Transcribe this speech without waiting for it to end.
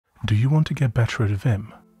Do you want to get better at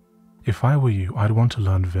Vim? If I were you, I'd want to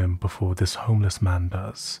learn Vim before this homeless man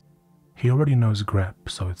does. He already knows grep,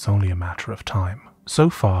 so it's only a matter of time.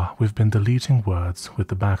 So far, we've been deleting words with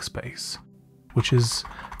the backspace, which is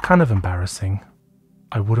kind of embarrassing.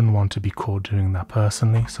 I wouldn't want to be caught doing that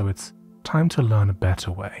personally, so it's time to learn a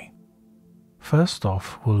better way. First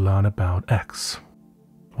off, we'll learn about X.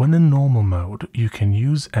 When in normal mode, you can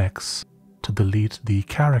use X to delete the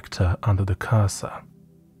character under the cursor.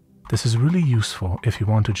 This is really useful if you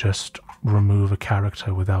want to just remove a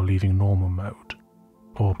character without leaving normal mode,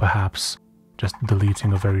 or perhaps just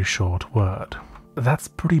deleting a very short word. That's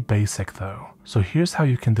pretty basic though, so here's how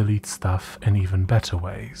you can delete stuff in even better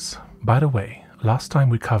ways. By the way, last time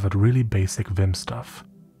we covered really basic Vim stuff,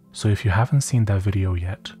 so if you haven't seen that video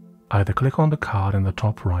yet, either click on the card in the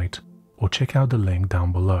top right or check out the link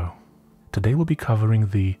down below. Today we'll be covering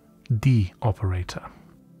the D operator,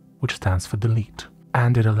 which stands for delete,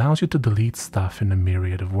 and it allows you to delete stuff in a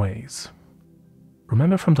myriad of ways.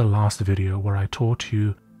 Remember from the last video where I taught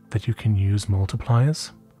you that you can use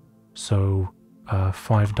multipliers? So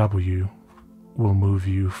 5W will move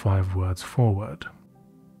you 5 words forward.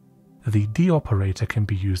 The D operator can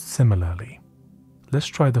be used similarly. Let's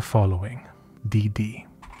try the following, DD.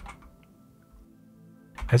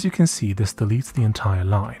 As you can see, this deletes the entire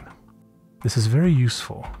line. This is very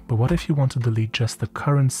useful, but what if you want to delete just the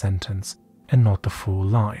current sentence and not the full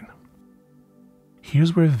line?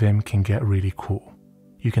 Here's where Vim can get really cool.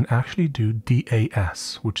 You can actually do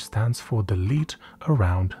DAS, which stands for delete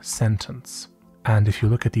around sentence. And if you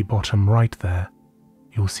look at the bottom right there,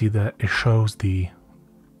 you'll see that it shows the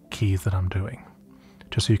keys that I'm doing,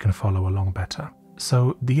 just so you can follow along better.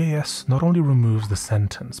 So DAS not only removes the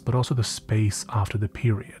sentence, but also the space after the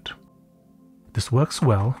period. This works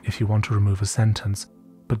well if you want to remove a sentence,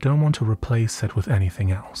 but don't want to replace it with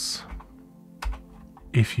anything else.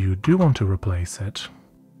 If you do want to replace it,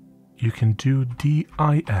 you can do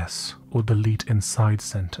DIS, or delete inside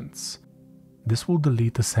sentence. This will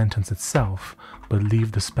delete the sentence itself, but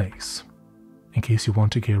leave the space, in case you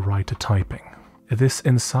want to get right to typing. This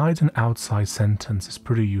inside and outside sentence is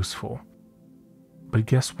pretty useful. But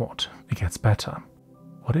guess what? It gets better.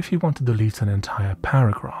 What if you want to delete an entire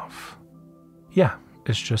paragraph? Yeah,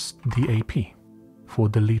 it's just DAP, for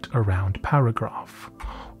delete around paragraph,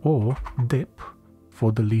 or DIP,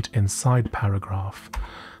 for delete inside paragraph,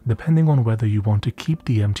 depending on whether you want to keep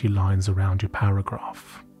the empty lines around your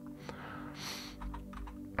paragraph.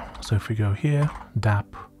 So if we go here,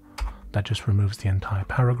 DAP, that just removes the entire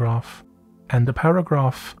paragraph, and the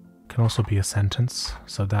paragraph can also be a sentence,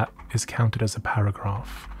 so that is counted as a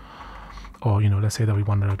paragraph. Or, let's say that we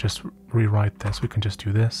want to just rewrite this, we can just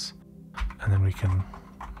do this, and then we can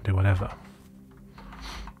do whatever.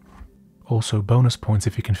 Also, bonus points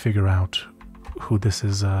if you can figure out who this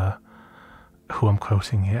is, who I'm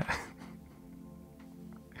quoting here.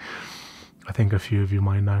 I think a few of you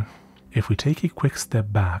might know. If we take a quick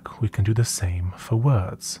step back, we can do the same for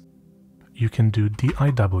words. You can do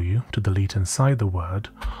DIW to delete inside the word,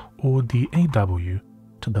 or DAW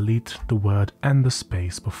to delete the word and the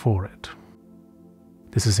space before it.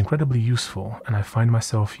 This is incredibly useful, and I find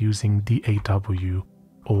myself using DAW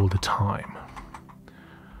all the time.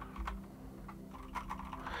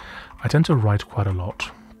 I tend to write quite a lot,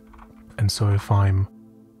 and so if I'm,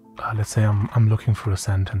 let's say I'm looking for a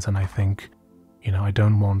sentence and I think, I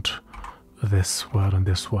don't want this word and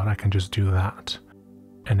this word, I can just do that,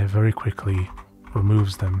 and it very quickly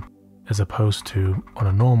removes them, as opposed to on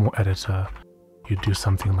a normal editor you do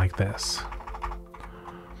something like this,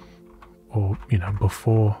 or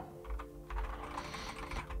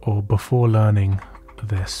before learning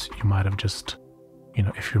this you might have just,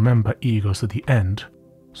 if you remember, E goes to the end,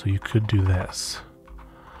 so you could do this,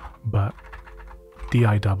 but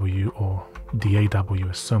DIW or DAW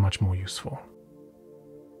is so much more useful.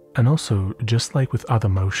 And also, just like with other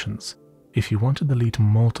motions, if you want to delete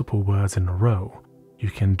multiple words in a row, you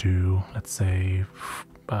can do, let's say,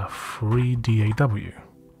 free DAW,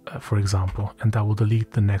 for example, and that will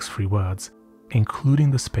delete the next 3 words,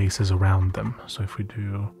 including the spaces around them. So if we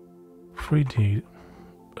do free DAW,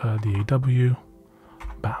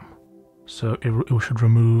 bam. So it should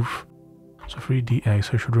remove, so free DA,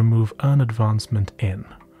 so it should remove an advancement in.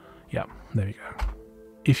 Yeah, there you go.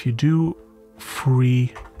 If you do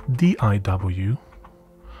free DIW,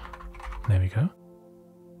 there we go,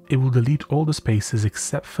 it will delete all the spaces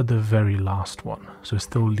except for the very last one, so it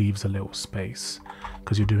still leaves a little space,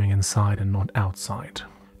 because you're doing inside and not outside.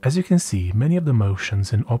 As you can see, many of the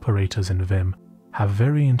motions and operators in Vim have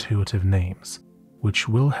very intuitive names, which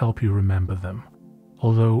will help you remember them.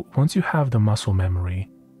 Although, once you have the muscle memory,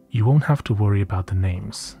 You won't have to worry about the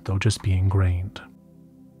names, they'll just be ingrained.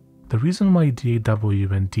 The reason why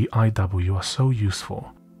DAW and DIW are so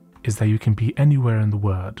useful is that you can be anywhere in the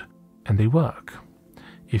word, and they work.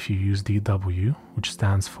 If you use DW, which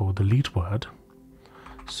stands for delete word,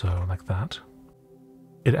 so like that,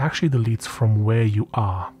 it actually deletes from where you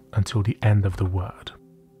are until the end of the word.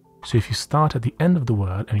 So if you start at the end of the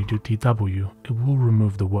word and you do DW, it will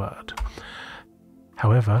remove the word.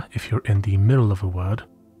 However, if you're in the middle of a word,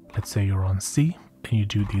 let's say you're on C and you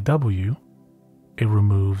do DW, it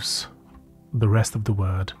removes the rest of the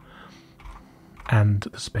word and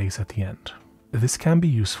the space at the end. This can be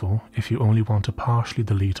useful if you only want to partially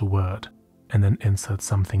delete a word and then insert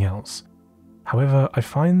something else. However, I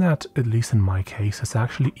find that, at least in my case, it's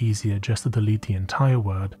actually easier just to delete the entire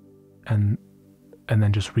word and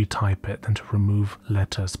then just retype it than to remove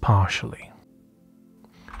letters partially.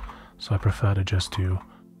 So I prefer to just do,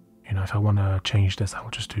 if I want to change this, I'll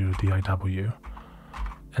just do DIW,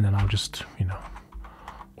 and then I'll just,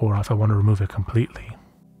 or if I want to remove it completely,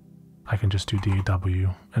 I can just do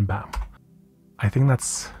DAW and bam. I think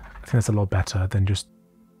that's a lot better than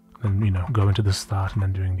going to the start and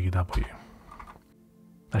then doing DW.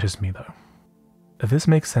 That's just me though. This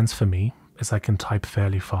makes sense for me, as I can type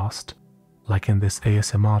fairly fast, like in this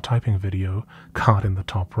ASMR typing video card in the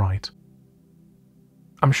top right.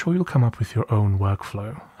 I'm sure you'll come up with your own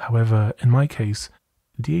workflow. However, in my case,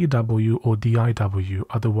 DAW or DIW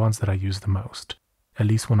are the ones that I use the most, at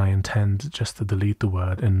least when I intend just to delete the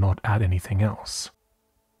word and not add anything else.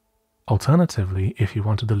 Alternatively, if you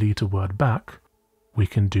want to delete a word back, we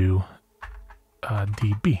can do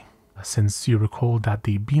DB, since you recall that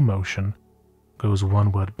the B motion goes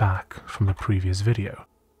one word back from the previous video.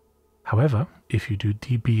 However, if you do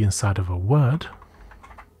DB inside of a word,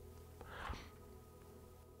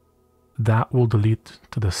 that will delete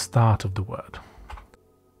to the start of the word.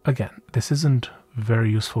 Again, this isn't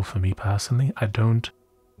very useful for me personally. I don't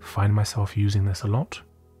find myself using this a lot.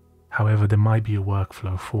 However, there might be a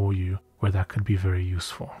workflow for you where that could be very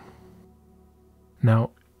useful.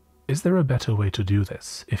 Now, is there a better way to do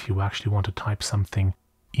this if you actually want to type something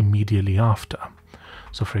immediately after?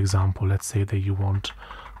 So for example, let's say that you want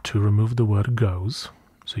to remove the word goes,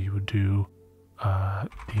 so you would do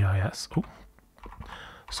DIS.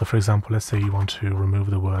 So for example, let's say you want to remove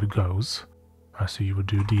the word goes, right? So you would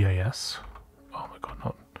do DAS. Oh my god,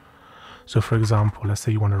 not. So for example, let's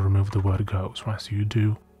say you want to remove the word goes, right? So you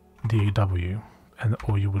do DAW,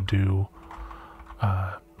 or you would do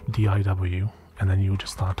DIW, and then you would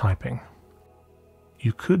just start typing.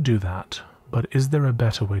 You could do that, but is there a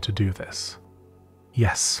better way to do this?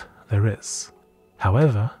 Yes, there is.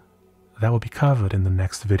 However, that will be covered in the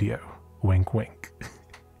next video. Wink wink.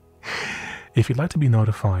 If you'd like to be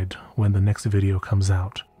notified when the next video comes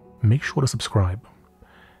out, make sure to subscribe.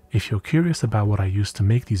 If you're curious about what I use to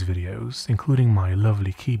make these videos, including my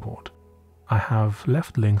lovely keyboard, I have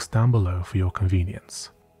left links down below for your convenience.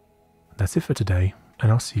 That's it for today,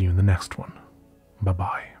 and I'll see you in the next one. Bye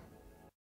bye.